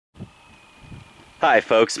Hi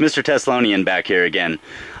folks, Mr. Teslonian back here again.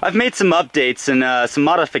 I've made some updates and some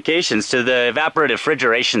modifications to the evaporative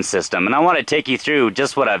refrigeration system, and I want to take you through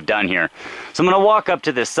just what I've done here. So I'm going to walk up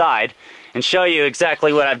to this side and show you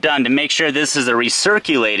exactly what I've done to make sure this is a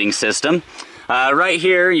recirculating system. Right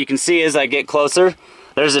here you can see as I get closer,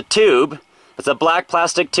 there's a tube. It's a black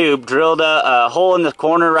plastic tube, drilled a hole in the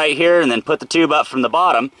corner right here and then put the tube up from the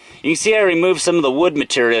bottom. You can see I removed some of the wood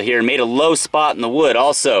material here, made a low spot in the wood,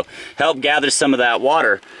 also helped gather some of that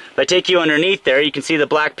water. If I take you underneath there, you can see the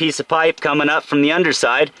black piece of pipe coming up from the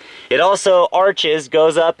underside. It also arches,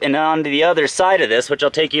 goes up and onto the other side of this, which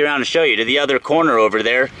I'll take you around and show you, to the other corner over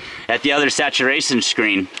there at the other saturation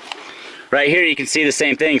screen. Right here you can see the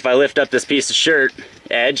same thing. If I lift up this piece of shirt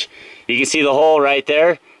edge, you can see the hole right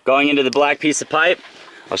there going into the black piece of pipe.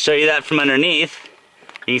 I'll show you that from underneath.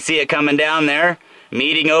 You can see it coming down there,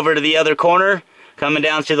 meeting over to the other corner, coming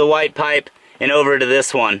down through the white pipe and over to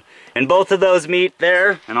this one. And both of those meet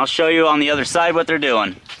there, and I'll show you on the other side what they're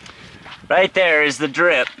doing. Right there is the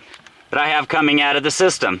drip that I have coming out of the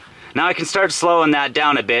system. Now I can start slowing that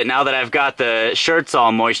down a bit now that I've got the shirts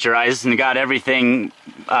all moisturized and got everything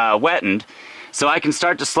wetted. So I can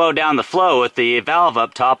start to slow down the flow with the valve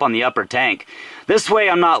up top on the upper tank. This way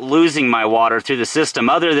I'm not losing my water through the system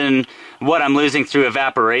other than what I'm losing through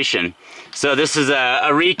evaporation. So this is a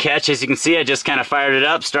recatch. As you can see, I just kind of fired it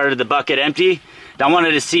up, started the bucket empty. I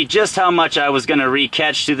wanted to see just how much I was going to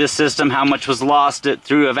recatch through this system, how much was lost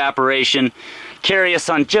through evaporation. Curious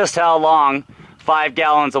on just how long 5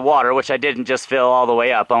 gallons of water, which I didn't just fill all the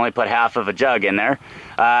way up, I only put half of a jug in there,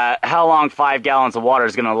 how long 5 gallons of water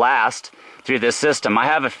is going to last through this system. I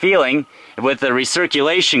have a feeling with the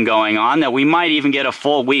recirculation going on that we might even get a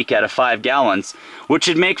full week out of 5 gallons, which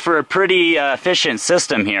would make for a pretty efficient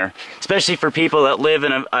system here, especially for people that live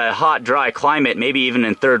in a hot, dry climate, maybe even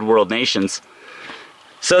in third world nations.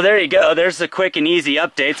 So there you go, there's the quick and easy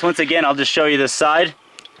updates. Once again, I'll just show you this side.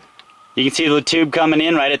 You can see the tube coming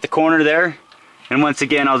in right at the corner there, and once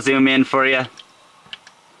again I'll zoom in for you.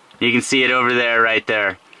 You can see it over there, right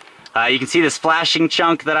there. You can see this flashing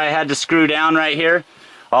chunk that I had to screw down right here,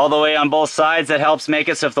 all the way on both sides. That helps make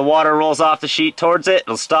it so if the water rolls off the sheet towards it,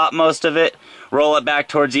 it'll stop most of it, roll it back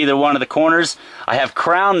towards either one of the corners. I have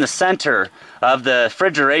crowned the center of the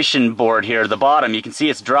refrigeration board here, the bottom. You can see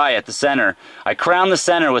it's dry at the center. I crowned the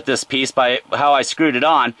center with this piece by how I screwed it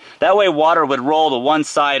on. That way water would roll to one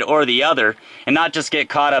side or the other and not just get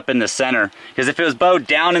caught up in the center. Because if it was bowed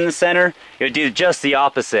down in the center, it would do just the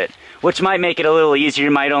opposite, which might make it a little easier.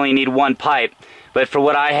 You might only need one pipe, but for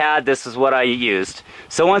what I had, this is what I used.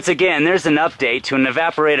 So once again, there's an update to an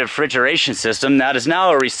evaporative refrigeration system that is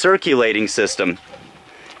now a recirculating system.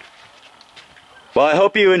 Well, I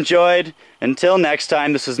hope you enjoyed. Until next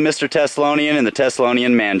time, this is Mr. Teslonian and the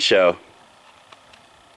Teslonian Man Show.